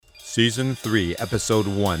Season 3, Episode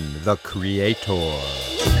 1, The Creator.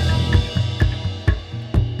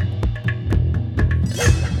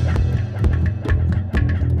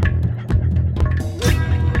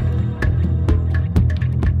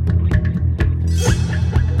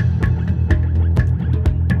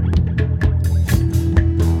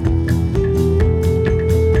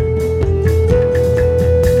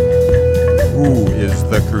 Who is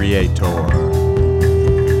the Creator?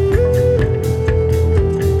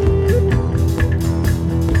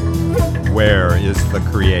 Where is the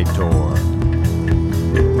Creator?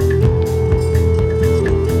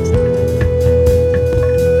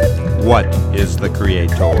 What is the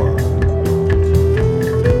Creator?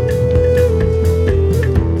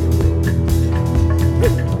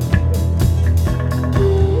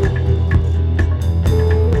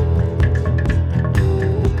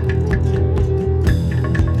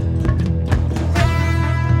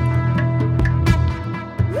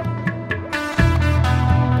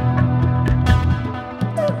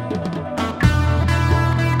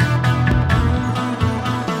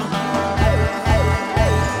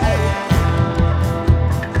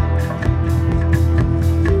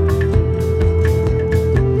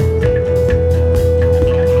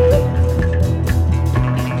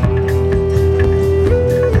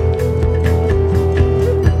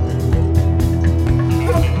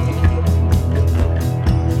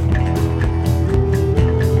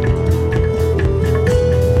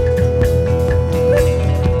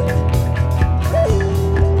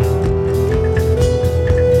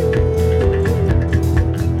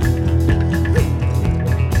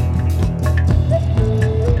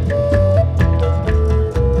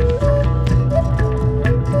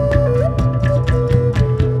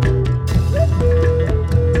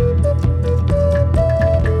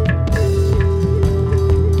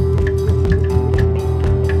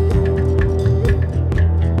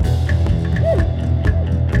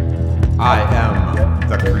 I am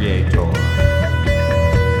the Creator.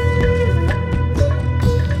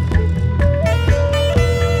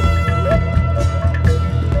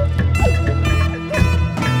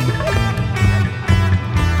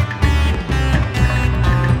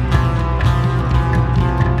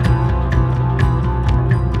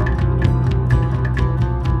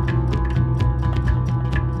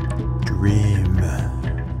 Dream.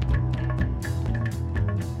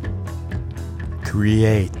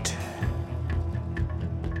 Create.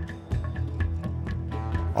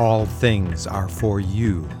 All things are for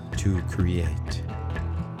you to create.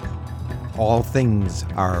 All things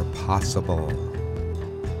are possible.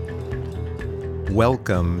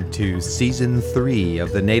 Welcome to Season 3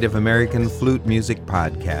 of the Native American Flute Music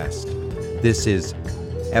Podcast. This is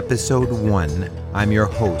Episode 1. I'm your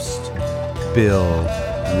host, Bill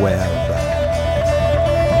Webb.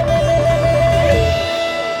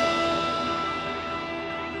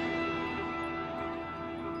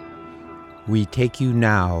 We take you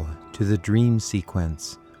now to the dream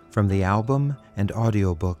sequence from the album and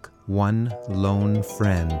audiobook One Lone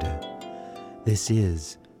Friend. This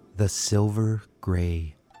is The Silver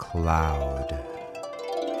Gray Cloud.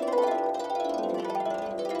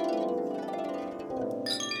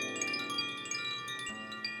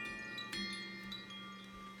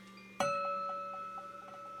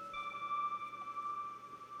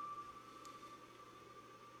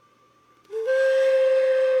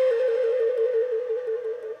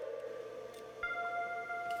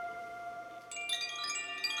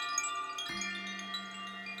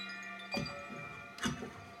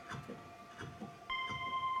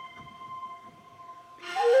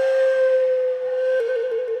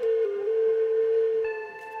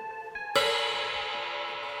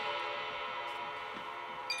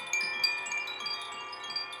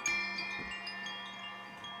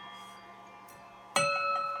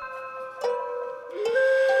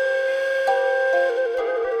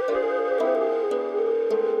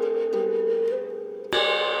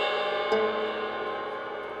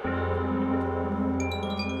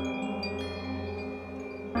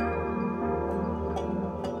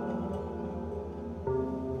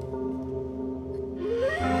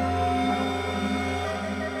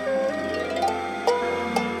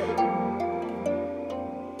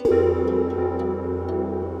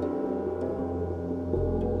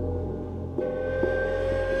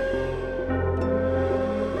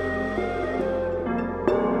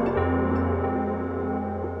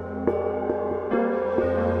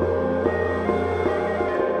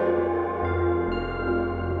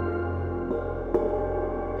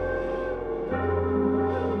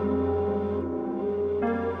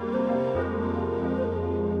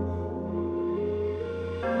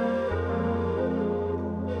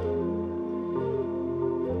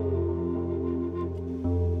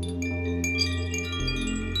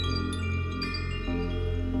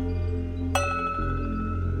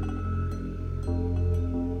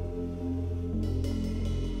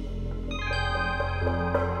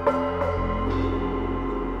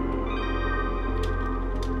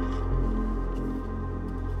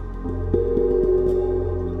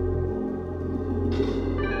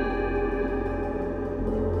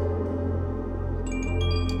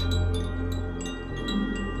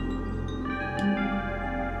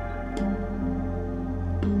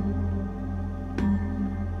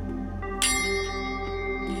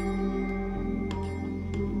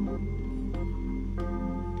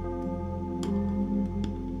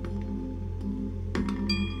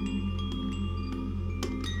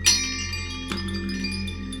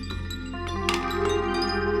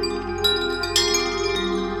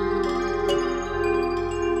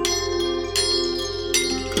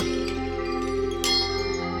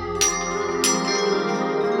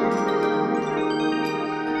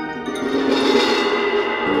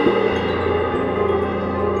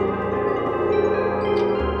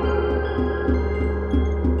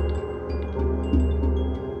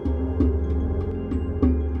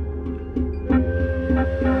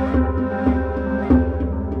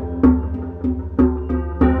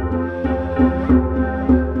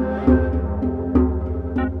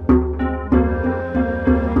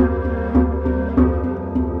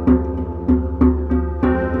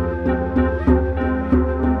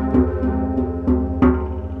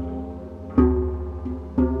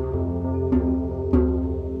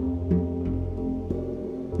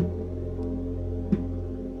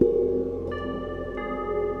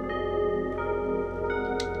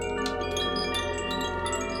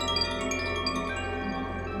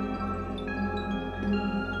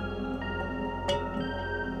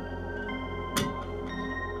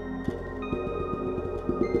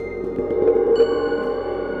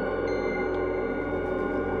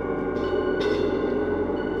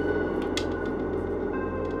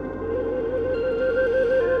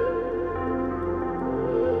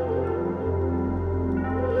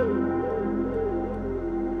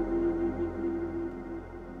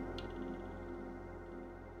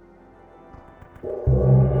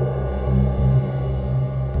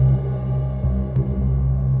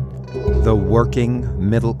 The working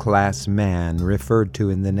middle-class man referred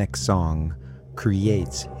to in the next song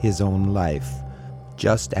creates his own life,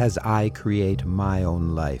 just as I create my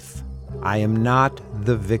own life. I am not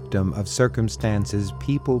the victim of circumstances,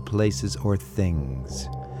 people, places, or things.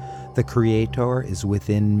 The Creator is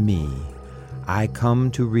within me. I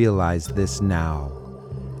come to realize this now,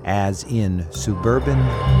 as in Suburban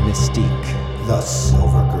Mystique. The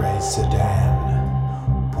silver gray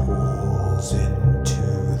sedan pulls into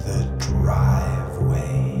the driveway.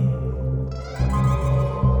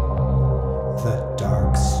 The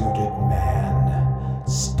dark-suited man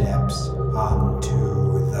steps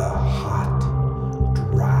onto the hot,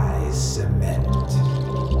 dry cement.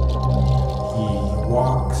 He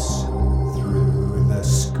walks through the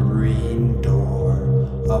screen door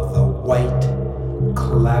of the white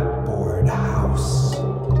clapboard house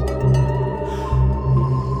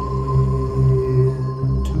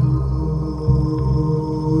into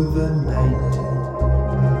the night.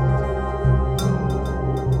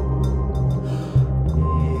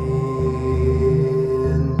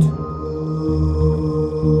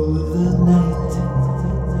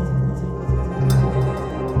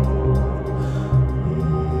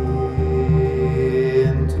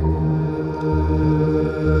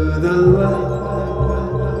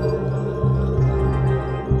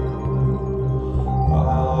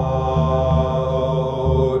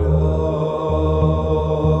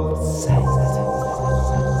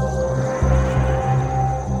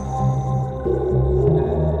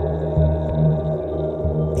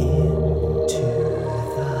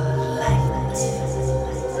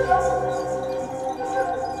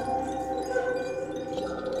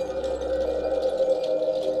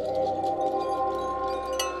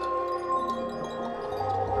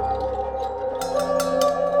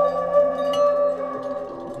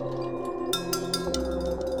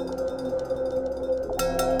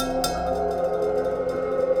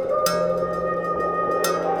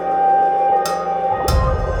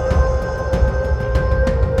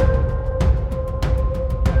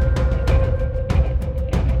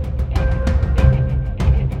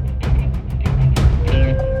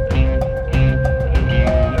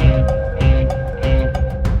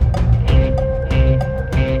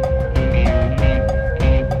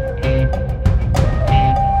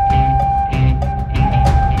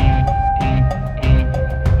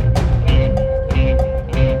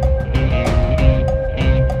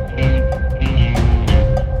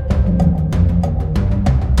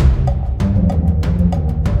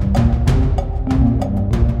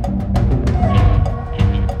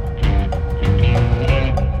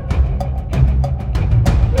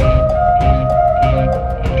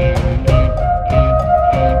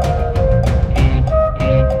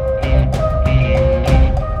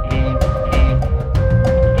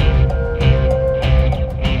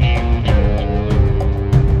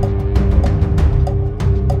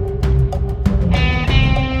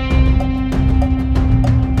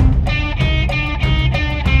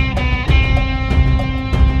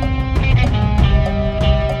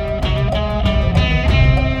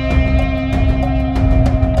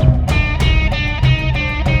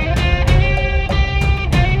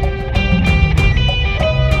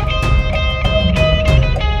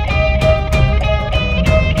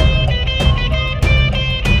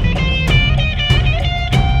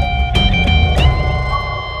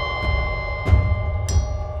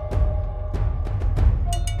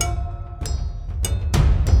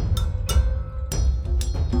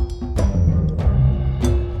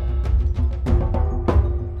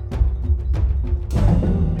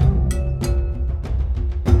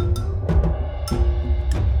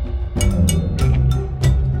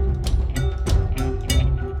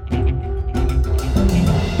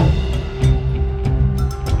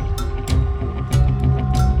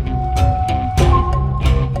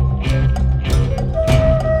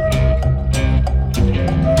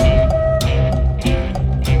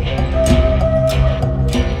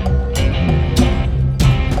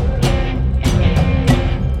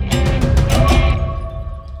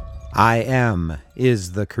 I am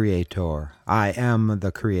is the Creator. I am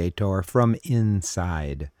the Creator from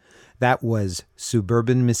inside. That was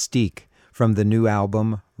Suburban Mystique from the new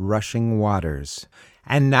album Rushing Waters.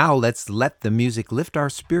 And now let's let the music lift our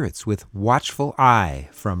spirits with Watchful Eye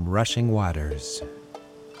from Rushing Waters.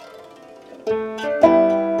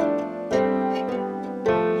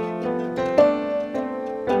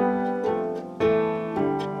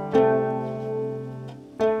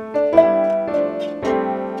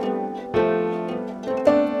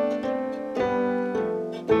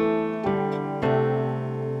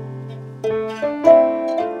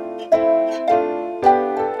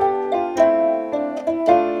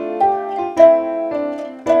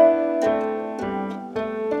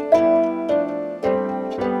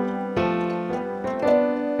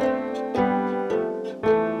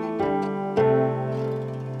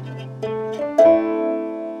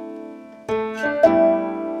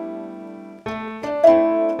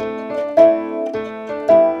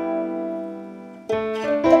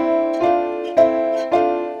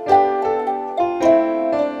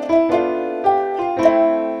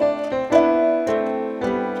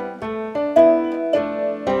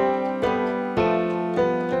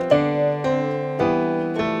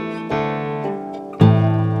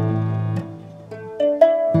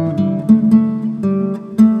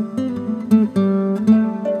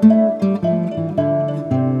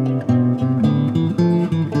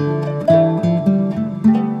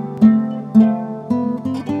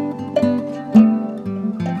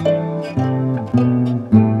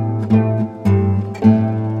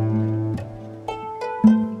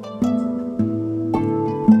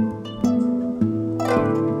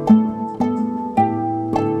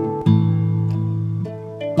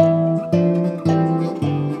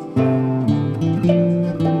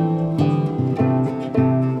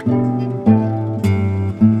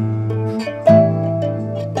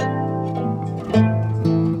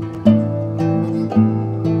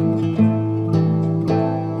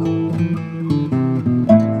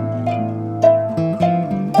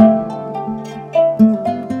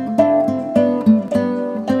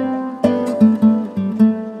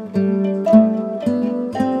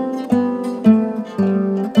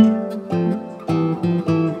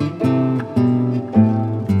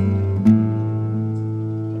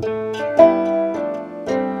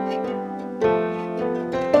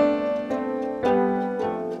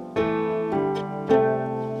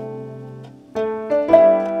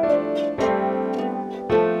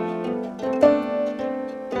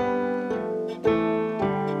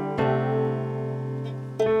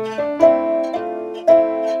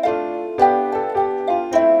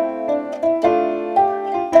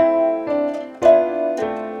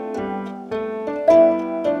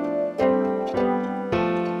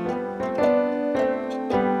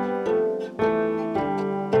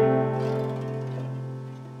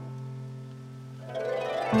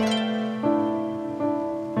 The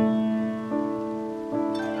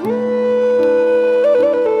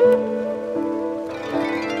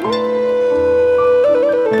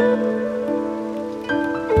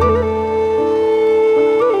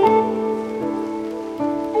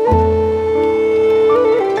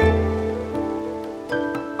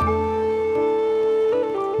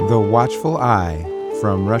Watchful Eye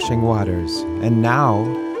from Rushing Waters. And now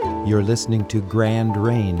you're listening to Grand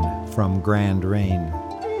Rain from Grand Rain.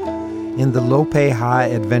 In the Lo-Pe-Ha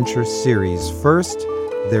Adventure series, first,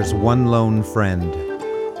 there's One Lone Friend,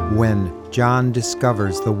 when John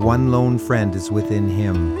discovers the one lone friend is within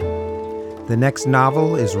him. The next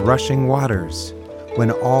novel is Rushing Waters,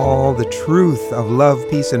 when all the truth of love,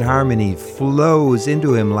 peace, and harmony flows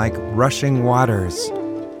into him like rushing waters.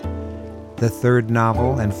 The third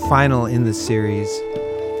novel and final in the series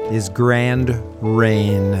is Grand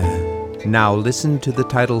Rain. Now listen to the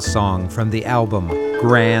title song from the album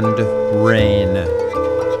Grand Rain.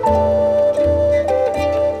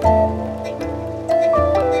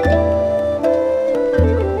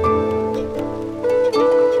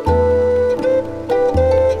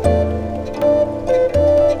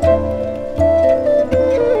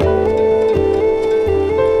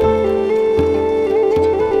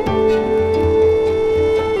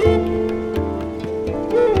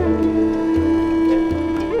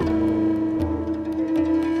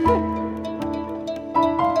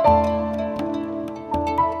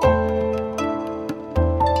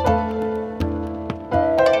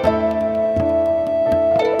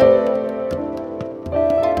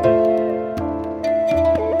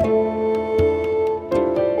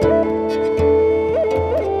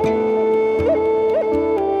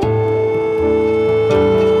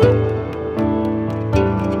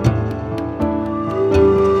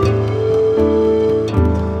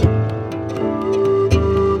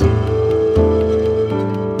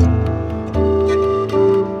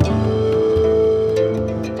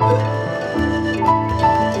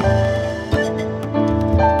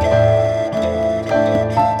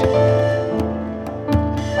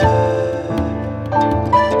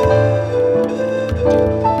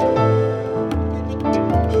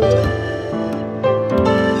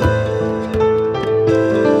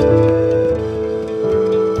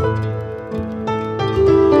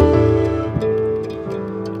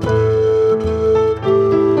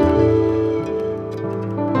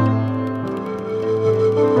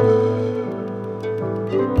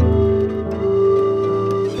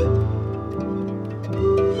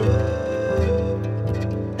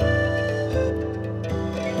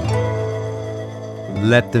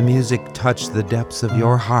 Let the music touch the depths of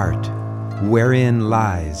your heart, wherein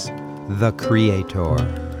lies the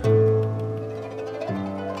Creator.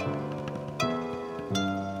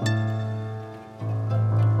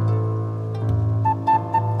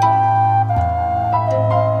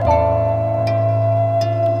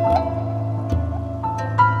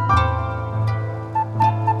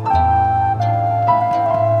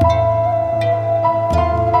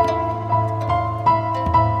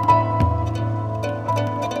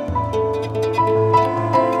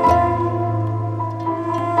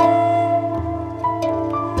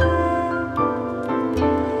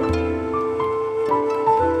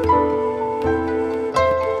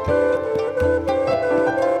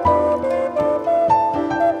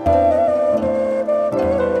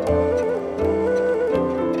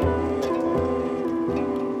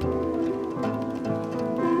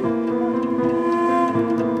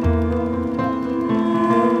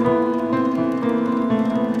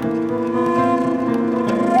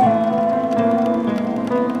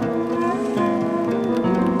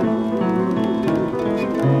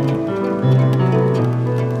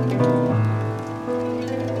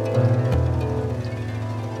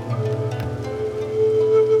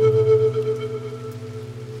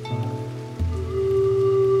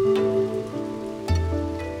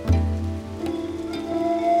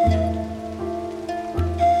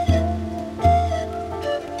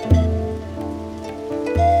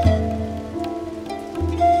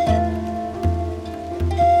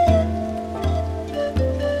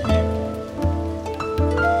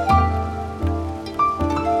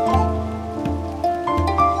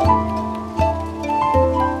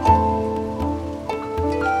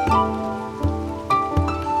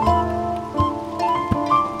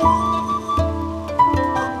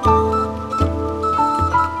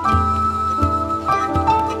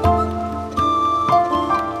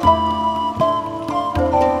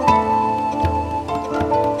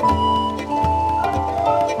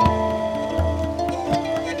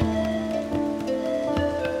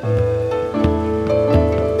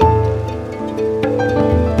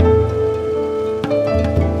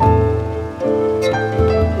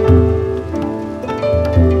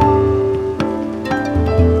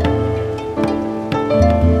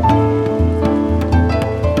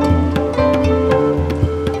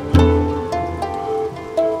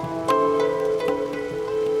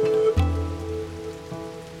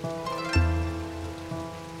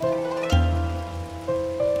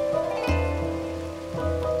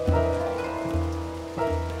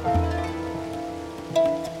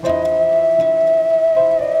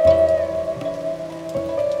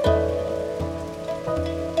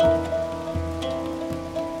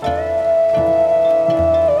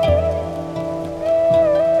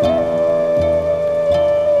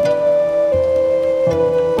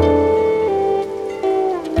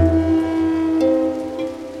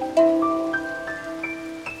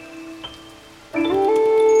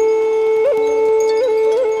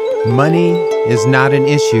 Money is not an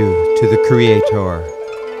issue to the Creator.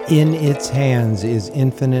 In its hands is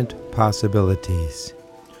infinite possibilities.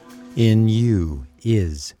 In you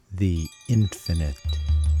is the infinite.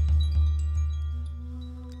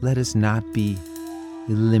 Let us not be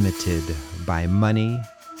limited by money,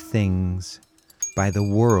 things, by the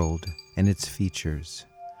world and its features.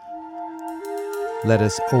 Let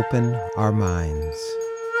us open our minds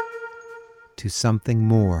to something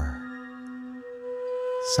more.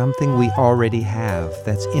 Something we already have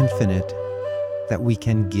that's infinite that we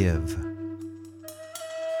can give.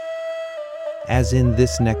 As in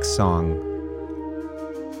this next song,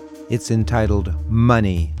 it's entitled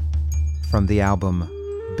Money from the album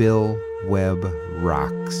Bill Webb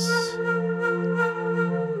Rocks.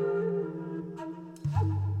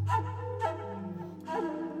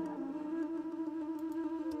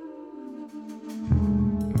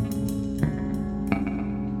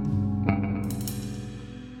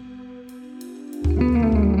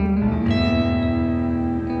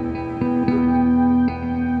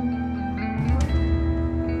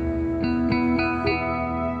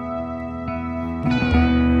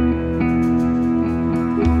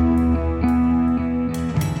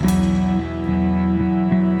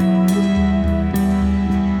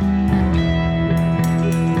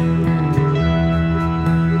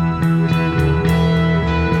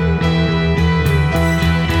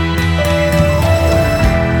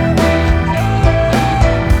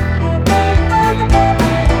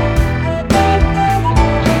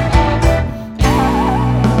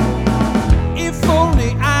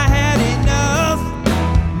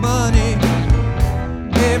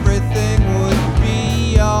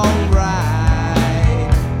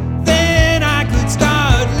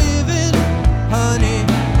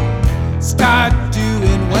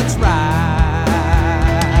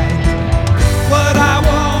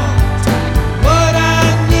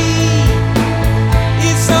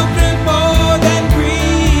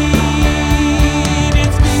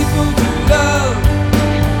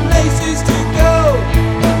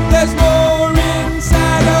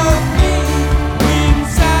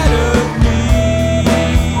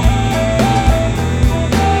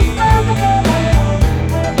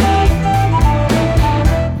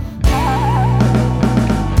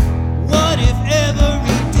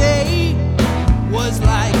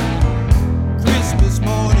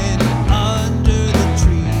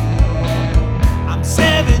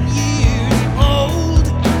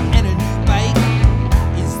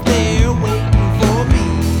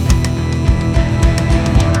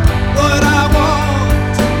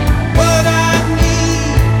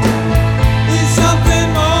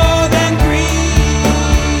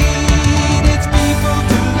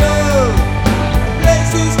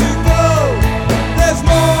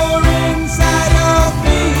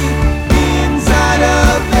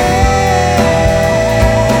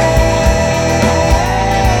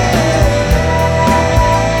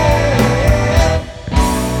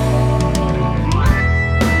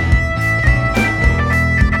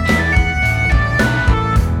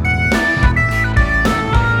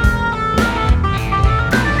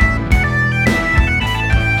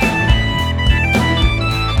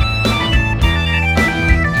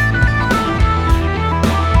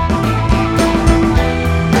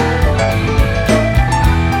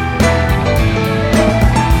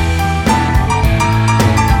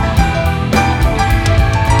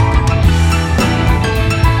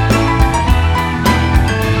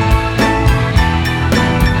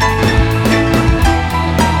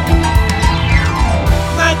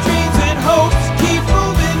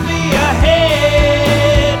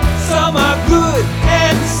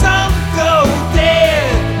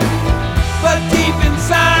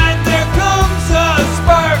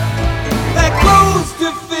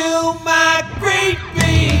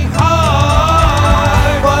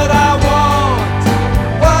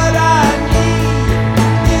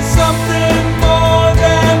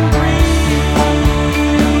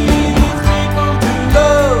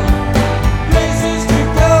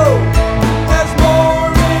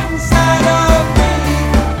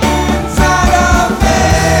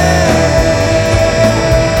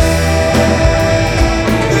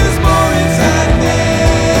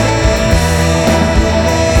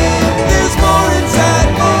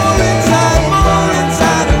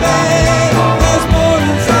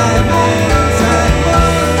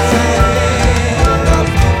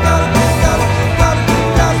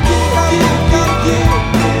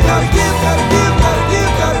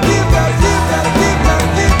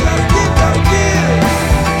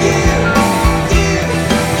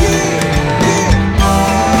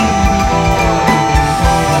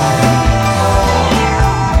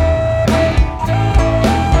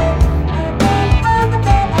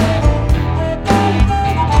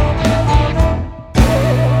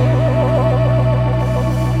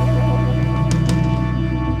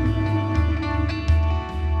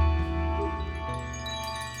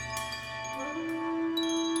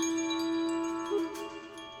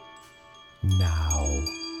 Now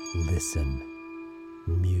listen.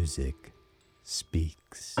 Music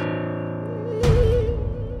speaks.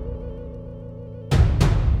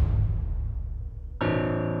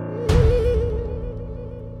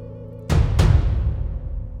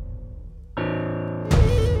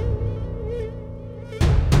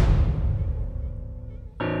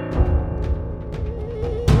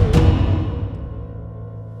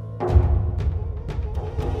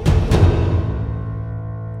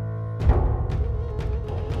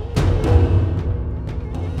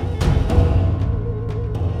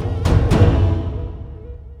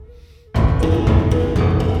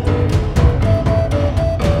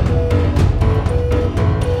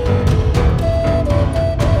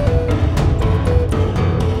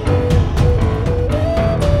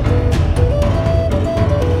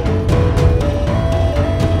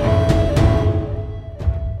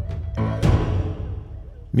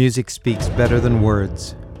 Music speaks better than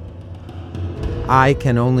words. I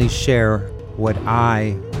can only share what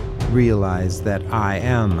I realize that I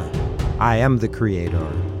am. I am the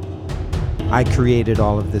creator. I created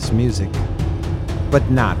all of this music, but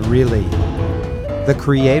not really. The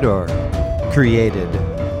creator created.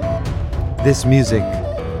 This music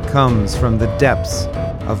comes from the depths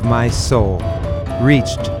of my soul,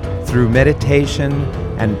 reached through meditation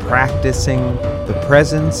and practicing the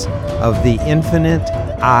presence of the infinite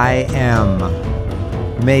I am.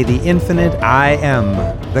 May the infinite I am,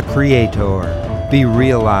 the creator, be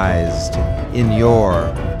realized in your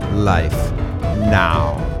life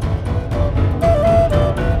now.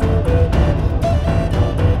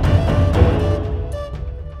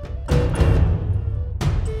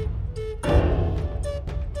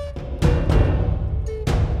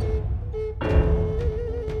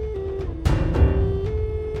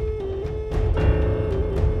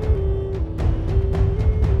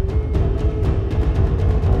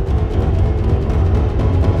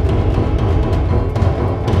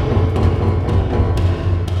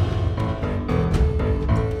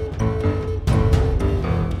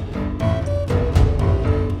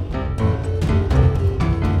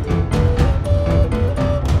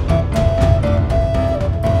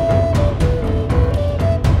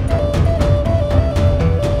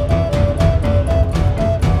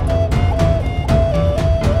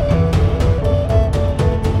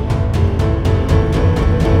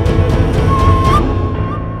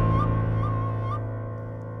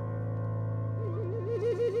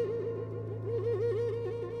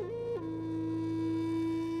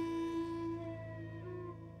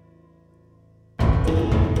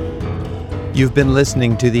 You've been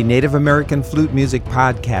listening to the Native American Flute Music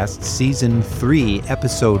Podcast, Season 3,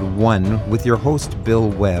 Episode 1, with your host, Bill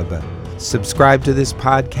Webb. Subscribe to this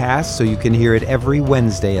podcast so you can hear it every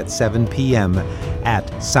Wednesday at 7 p.m. at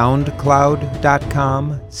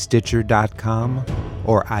SoundCloud.com, Stitcher.com,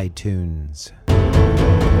 or iTunes.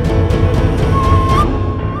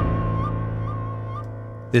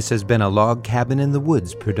 This has been a Log Cabin in the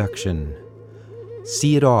Woods production.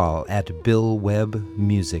 See it all at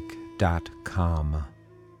BillWebbMusic.com.